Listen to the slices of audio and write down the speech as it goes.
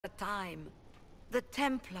time. The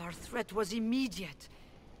Templar threat was immediate.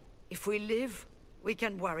 If we live, we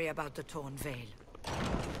can worry about the Torn Veil.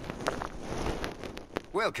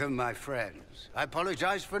 Welcome, my friends. I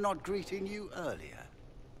apologize for not greeting you earlier.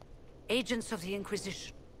 Agents of the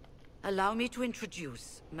Inquisition, allow me to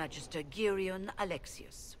introduce Magister Girion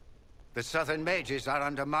Alexius. The Southern Mages are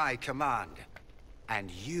under my command.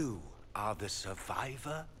 And you are the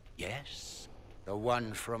survivor, yes? The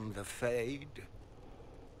one from the Fade?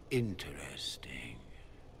 Interesting.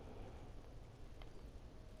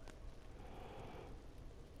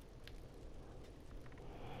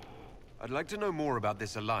 I'd like to know more about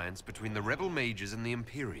this alliance between the rebel mages and the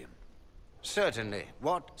Imperium. Certainly.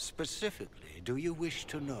 What specifically do you wish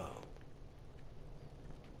to know?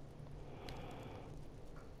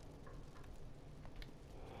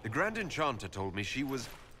 The Grand Enchanter told me she was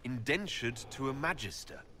indentured to a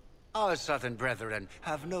Magister. Our Southern brethren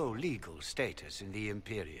have no legal status in the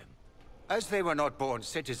Imperium. As they were not born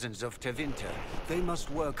citizens of Tevinter, they must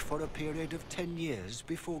work for a period of 10 years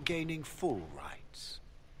before gaining full rights.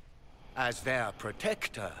 As their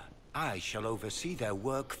protector, I shall oversee their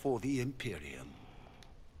work for the Imperium.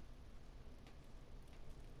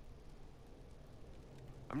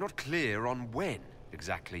 I'm not clear on when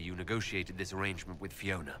exactly you negotiated this arrangement with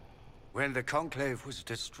Fiona. When the Conclave was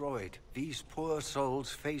destroyed, these poor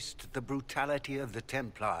souls faced the brutality of the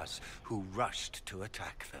Templars, who rushed to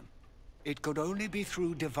attack them. It could only be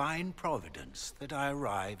through divine providence that I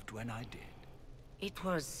arrived when I did. It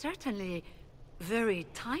was certainly very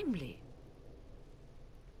timely.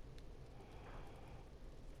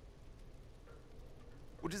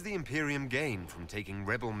 What does the Imperium gain from taking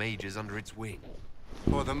rebel mages under its wing?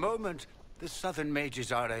 For the moment, the Southern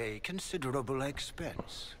Mages are a considerable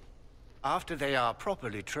expense. After they are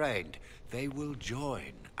properly trained, they will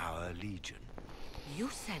join our Legion. You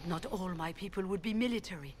said not all my people would be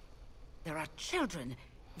military. There are children,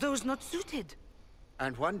 those not suited.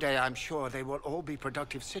 And one day I'm sure they will all be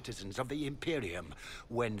productive citizens of the Imperium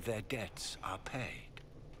when their debts are paid.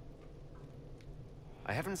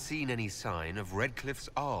 I haven't seen any sign of Redcliffe's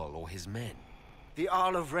Arl or his men. The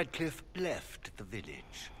Arl of Redcliffe left the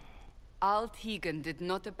village. Arl Tegan did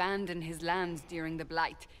not abandon his lands during the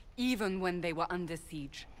Blight, even when they were under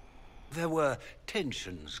siege. There were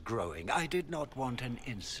tensions growing. I did not want an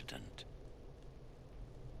incident.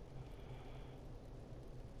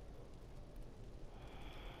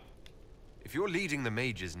 If you're leading the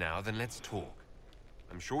mages now, then let's talk.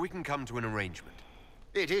 I'm sure we can come to an arrangement.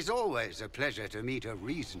 It is always a pleasure to meet a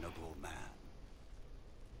reasonable man.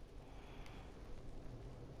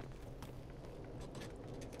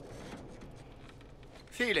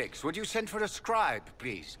 Felix, would you send for a scribe,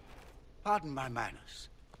 please? Pardon my manners.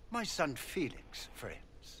 My son Felix,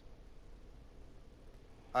 friends.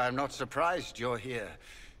 I am not surprised you're here.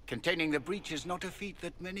 Containing the breach is not a feat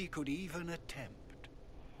that many could even attempt.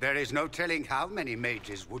 There is no telling how many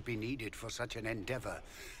mages would be needed for such an endeavor.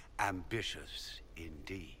 Ambitious,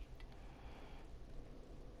 indeed.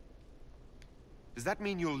 Does that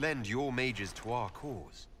mean you'll lend your mages to our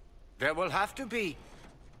cause? There will have to be.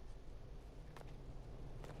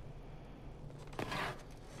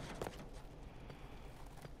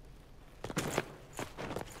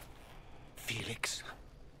 Felix.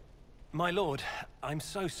 My lord, I'm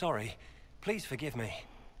so sorry. Please forgive me.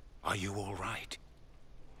 Are you all right?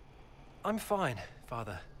 I'm fine,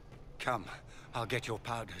 Father. Come, I'll get your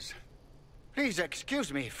powders. Please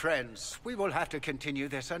excuse me, friends. We will have to continue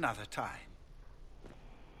this another time.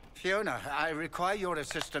 Fiona, I require your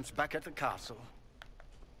assistance back at the castle.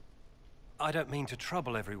 I don't mean to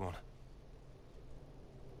trouble everyone.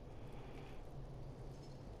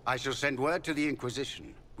 I shall send word to the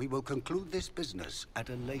Inquisition. We will conclude this business at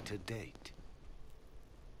a later date.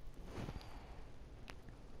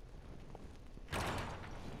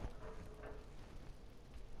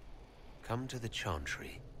 Come to the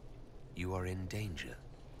Chantry. You are in danger.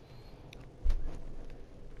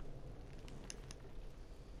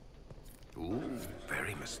 Ooh,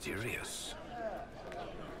 very mysterious.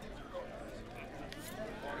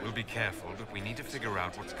 We'll be careful, but we need to figure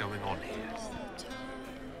out what's going on here.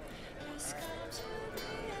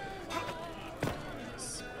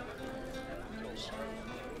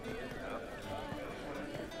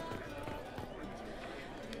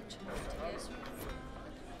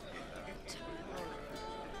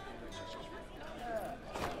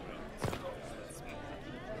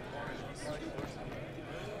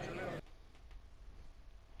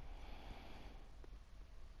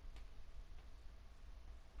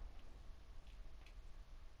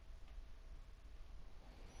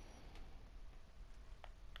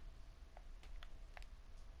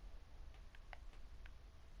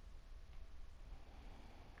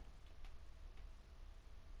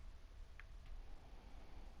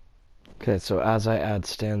 Okay, so as I add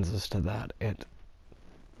stanzas to that, it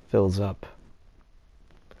fills up.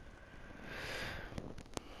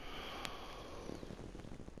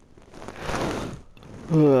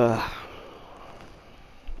 Ugh.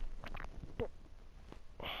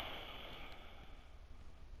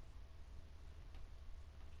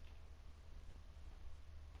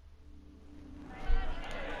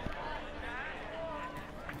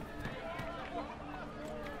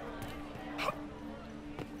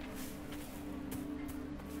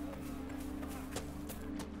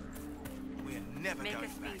 Never going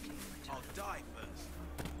back. I'll die first.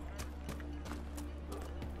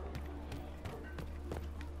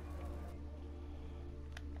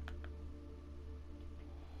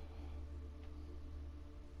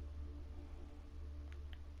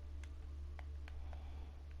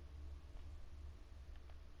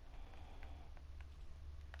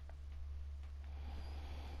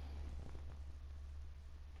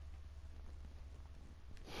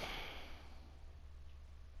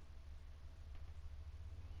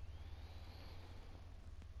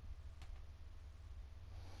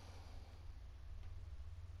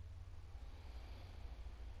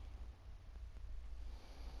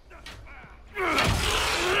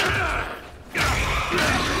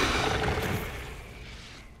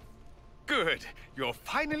 Good. You're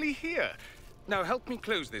finally here. Now help me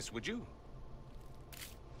close this, would you?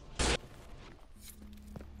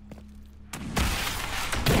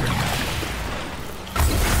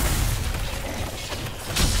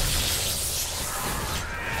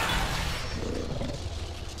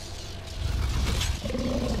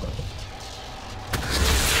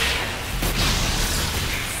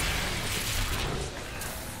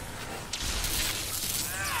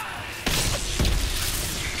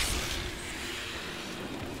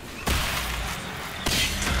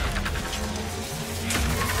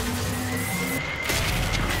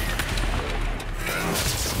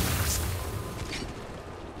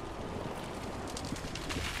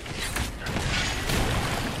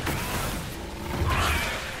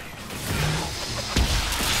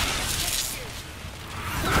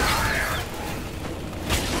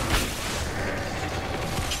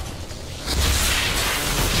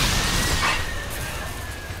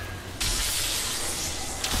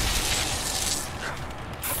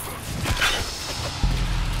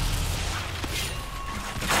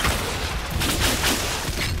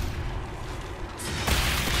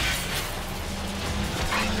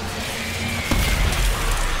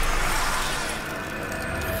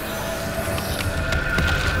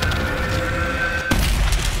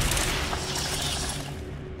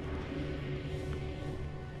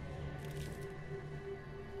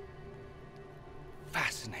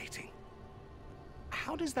 Fascinating.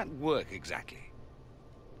 How does that work exactly?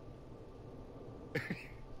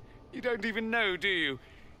 You don't even know, do you?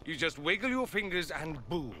 You just wiggle your fingers and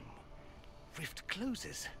boom. Rift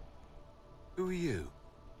closes. Who are you?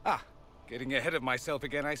 Ah, getting ahead of myself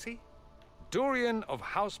again, I see. Dorian of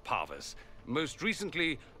House Parvus, most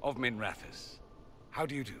recently of Minrathous. How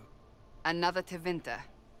do you do? Another Tevinter.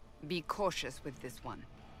 Be cautious with this one.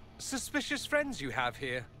 Suspicious friends you have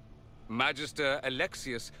here. Magister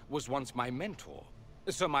Alexius was once my mentor,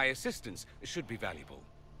 so my assistance should be valuable,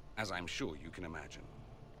 as I'm sure you can imagine.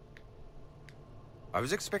 I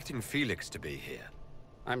was expecting Felix to be here.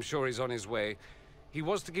 I'm sure he's on his way. He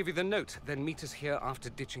was to give you the note, then meet us here after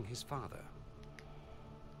ditching his father.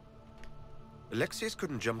 Alexius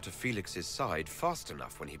couldn't jump to Felix's side fast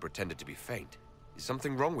enough when he pretended to be faint. Is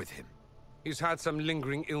something wrong with him? He's had some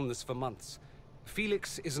lingering illness for months.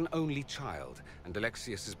 Felix is an only child, and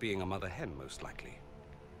Alexius is being a mother hen, most likely.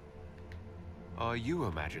 Are you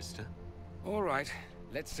a Magister? All right,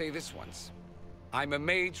 let's say this once. I'm a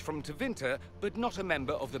mage from Tevinter, but not a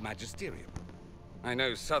member of the Magisterium. I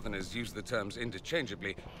know Southerners use the terms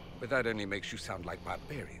interchangeably, but that only makes you sound like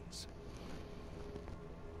barbarians.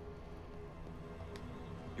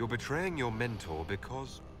 You're betraying your mentor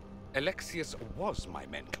because... Alexius was my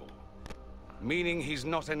mentor. Meaning he's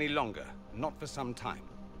not any longer. Not for some time.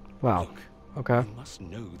 Wow. Look, Okay. you must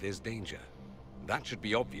know there's danger. That should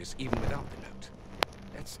be obvious even without the note.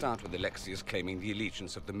 Let's start with Alexius claiming the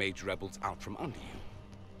allegiance of the mage rebels out from under you.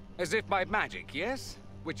 As if by magic, yes?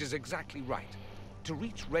 Which is exactly right. To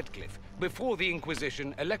reach Redcliffe, before the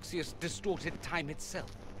Inquisition, Alexius distorted time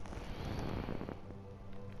itself.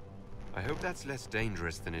 I hope that's less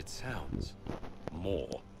dangerous than it sounds.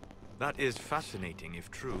 More. That is fascinating if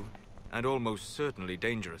true, and almost certainly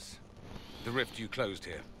dangerous. The rift you closed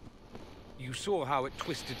here. You saw how it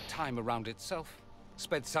twisted time around itself,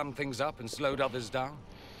 sped some things up and slowed others down.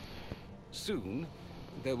 Soon,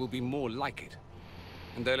 there will be more like it,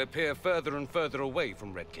 and they'll appear further and further away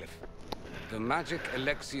from Redcliffe. The magic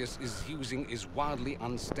Alexius is using is wildly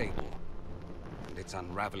unstable, and it's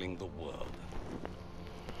unraveling the world.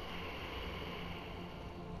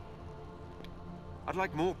 I'd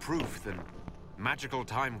like more proof than magical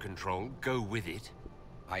time control. Go with it.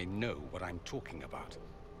 I know what I'm talking about.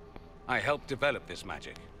 I helped develop this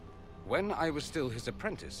magic. When I was still his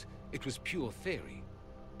apprentice, it was pure theory.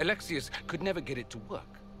 Alexius could never get it to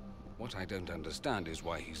work. What I don't understand is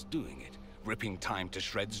why he's doing it. Ripping time to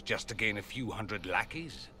shreds just to gain a few hundred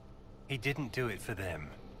lackeys? He didn't do it for them.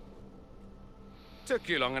 Took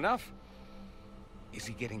you long enough. Is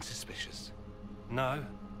he getting suspicious? No,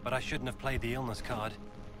 but I shouldn't have played the illness card.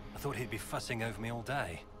 I thought he'd be fussing over me all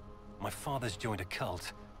day. My father's joined a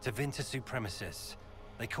cult, Tevinter Supremacists.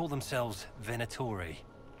 They call themselves Venatori.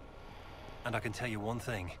 And I can tell you one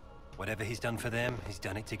thing. Whatever he's done for them, he's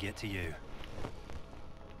done it to get to you.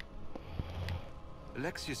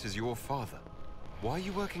 Alexius is your father. Why are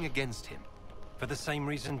you working against him? For the same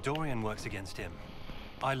reason Dorian works against him.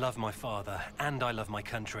 I love my father, and I love my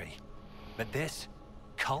country. But this?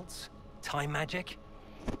 Cults? Time magic?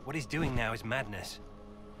 What he's doing now is madness.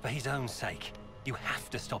 For his own sake, you have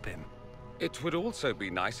to stop him. It would also be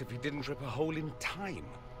nice if he didn't rip a hole in time.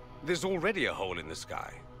 There's already a hole in the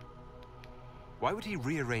sky. Why would he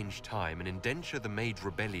rearrange time and indenture the Mage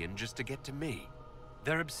Rebellion just to get to me?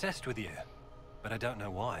 They're obsessed with you, but I don't know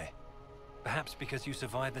why. Perhaps because you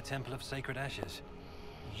survived the Temple of Sacred Ashes.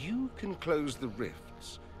 You can close the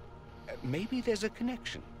rifts. Maybe there's a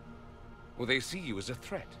connection. Or they see you as a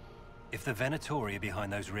threat. If the Venatori are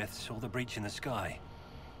behind those rifts or the breach in the sky,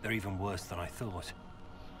 they're even worse than I thought.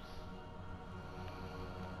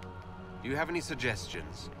 Do you have any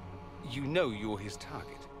suggestions? You know you're his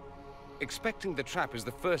target. Expecting the trap is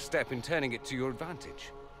the first step in turning it to your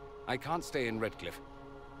advantage. I can't stay in Redcliffe.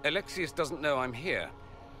 Alexius doesn't know I'm here,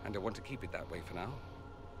 and I want to keep it that way for now.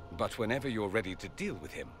 But whenever you're ready to deal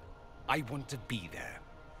with him, I want to be there.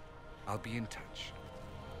 I'll be in touch.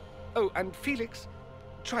 Oh, and Felix,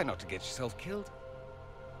 try not to get yourself killed.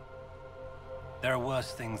 There are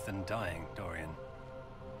worse things than dying, Dorian.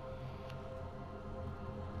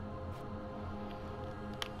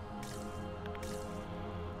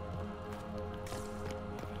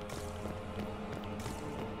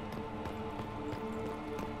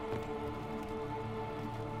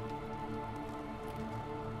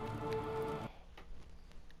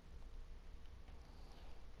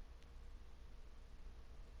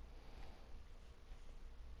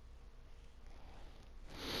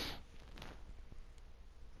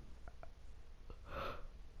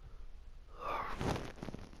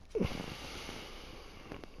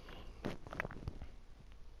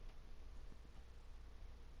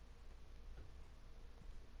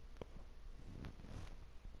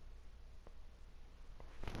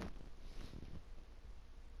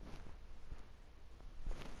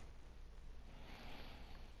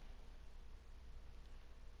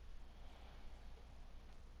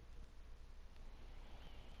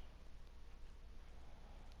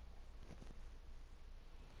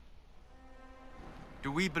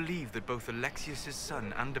 Do we believe that both Alexius's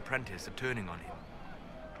son and apprentice are turning on him?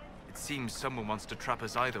 It seems someone wants to trap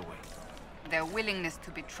us either way. Their willingness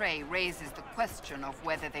to betray raises the question of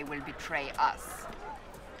whether they will betray us.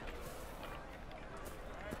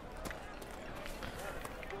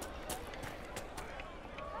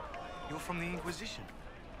 You're from the Inquisition.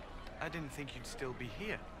 I didn't think you'd still be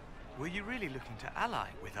here. Were you really looking to ally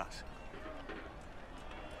with us?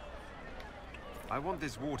 I want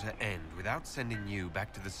this war to end without sending you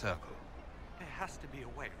back to the Circle. There has to be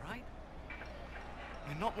a way, right?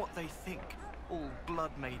 We're not what they think. All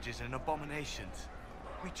blood mages and abominations.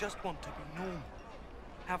 We just want to be normal.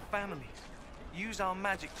 Have families. Use our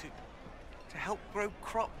magic to help grow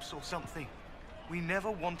crops or something. We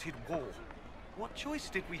never wanted war. What choice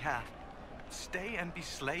did we have? Stay and be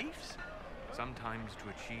slaves? Sometimes to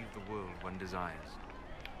achieve the world one desires,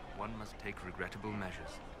 one must take regrettable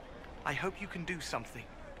measures. I hope you can do something.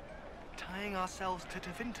 Tying ourselves to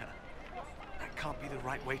Tevinter. That can't be the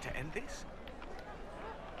right way to end this.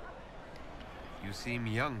 You seem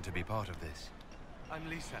young to be part of this. I'm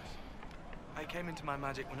Lisas. I came into my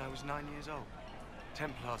magic when I was 9 years old.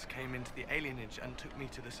 Templars came into the alienage and took me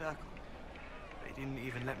to the Circle. They didn't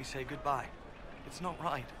even let me say goodbye. It's not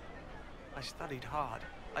right. I studied hard.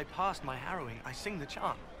 I passed my harrowing. I sing the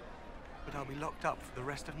charm. But I'll be locked up for the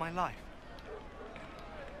rest of my life.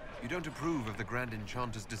 You don't approve of the Grand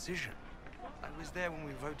Enchanter's decision? I was there when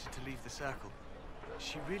we voted to leave the Circle.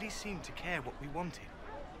 She really seemed to care what we wanted.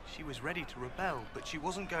 She was ready to rebel, but she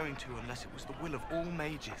wasn't going to unless it was the will of all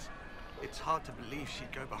mages. It's hard to believe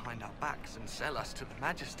she'd go behind our backs and sell us to the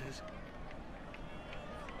Magisters.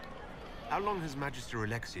 How long has Magister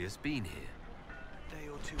Alexius been here? A day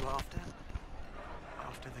or two after.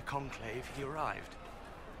 After the Conclave, he arrived.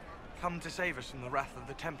 Come to save us from the wrath of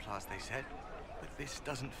the Templars, they said. But this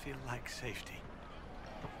doesn't feel like safety.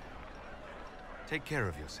 Take care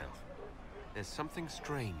of yourself. There's something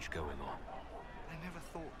strange going on. I never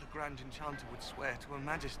thought the Grand Enchanter would swear to a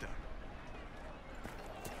Magister.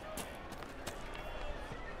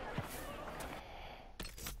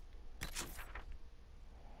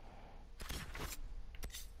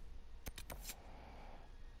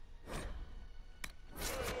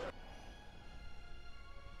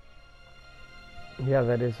 Yeah,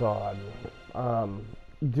 that is odd.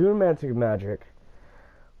 Dunamantic magic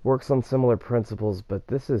works on similar principles, but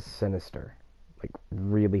this is sinister. Like,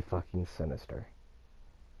 really fucking sinister.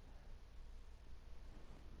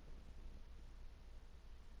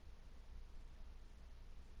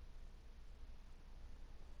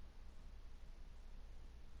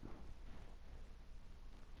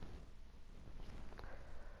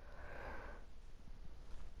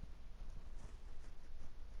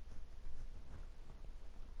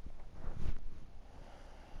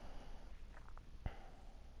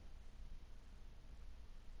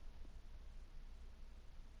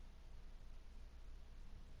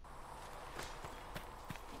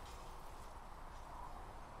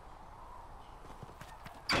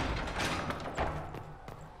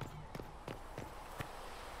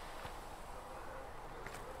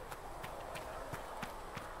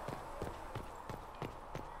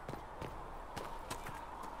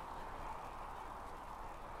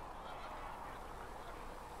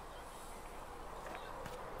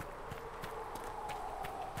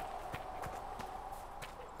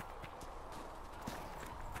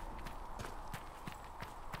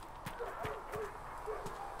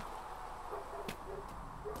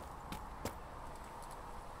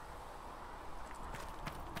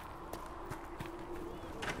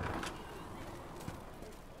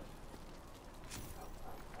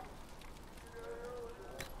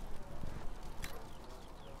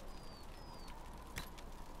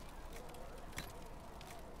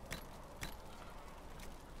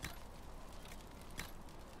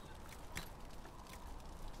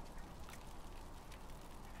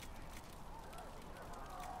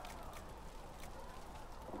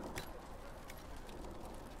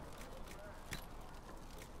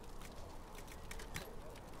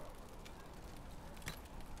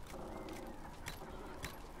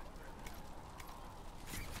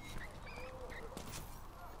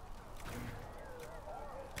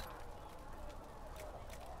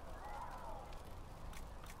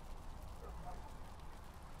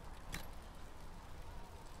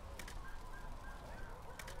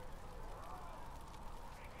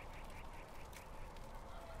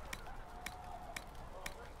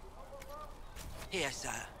 Here, sir.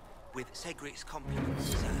 With Cedric's compliments,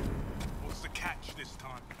 sir. What's the catch this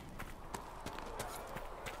time?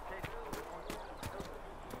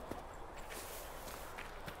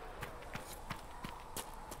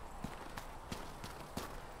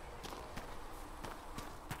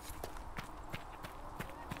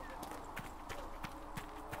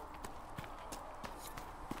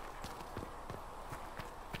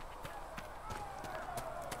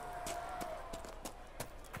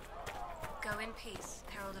 Go in peace,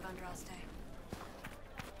 Herald of Andraste.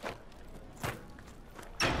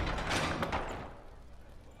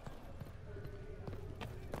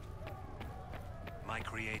 My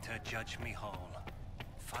creator, judge me whole.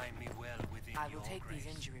 Find me well within I will your take grace.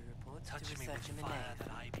 these injury reports Touch to me research in with the fire nave.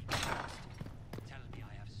 that I be cleansed. Tell me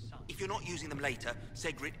I have sunk. If you're not using them later,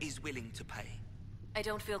 Cedric is willing to pay. I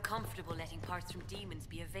don't feel comfortable letting parts from demons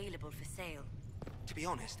be available for sale. To be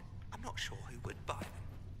honest, I'm not sure who would buy them.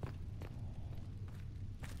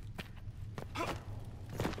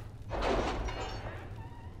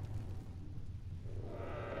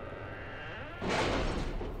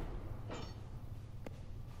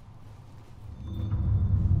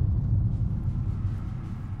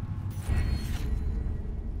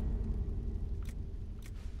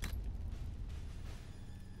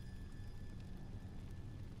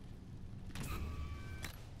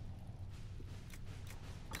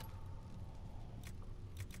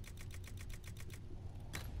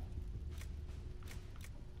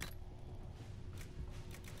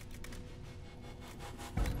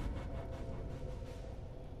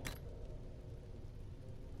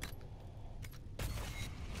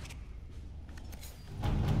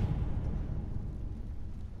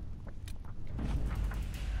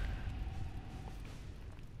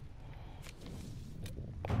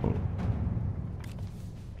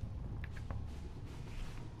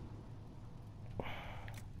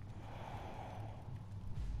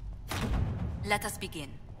 Let us begin.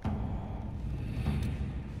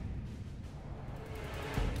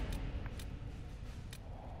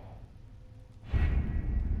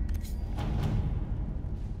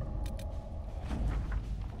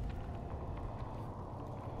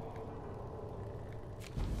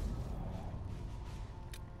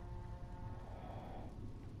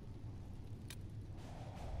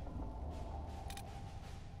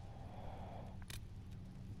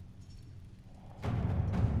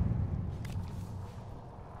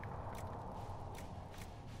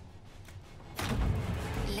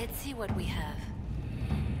 Let's see what we have.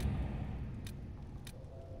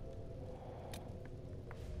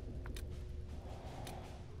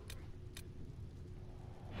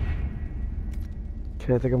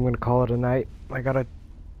 Okay, I think I'm gonna call it a night. I gotta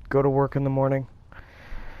go to work in the morning.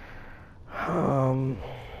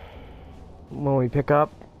 When we pick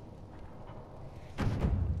up, I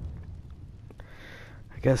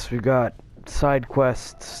guess we've got side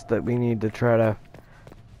quests that we need to try to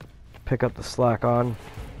pick up the slack on.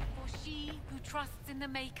 For she who trusts in the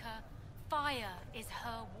Maker, fire is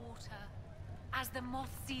her water. As the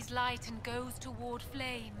moth sees light and goes toward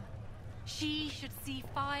flame, she should see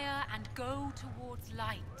fire and go towards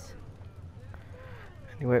light.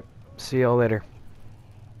 Anyway, see y'all later.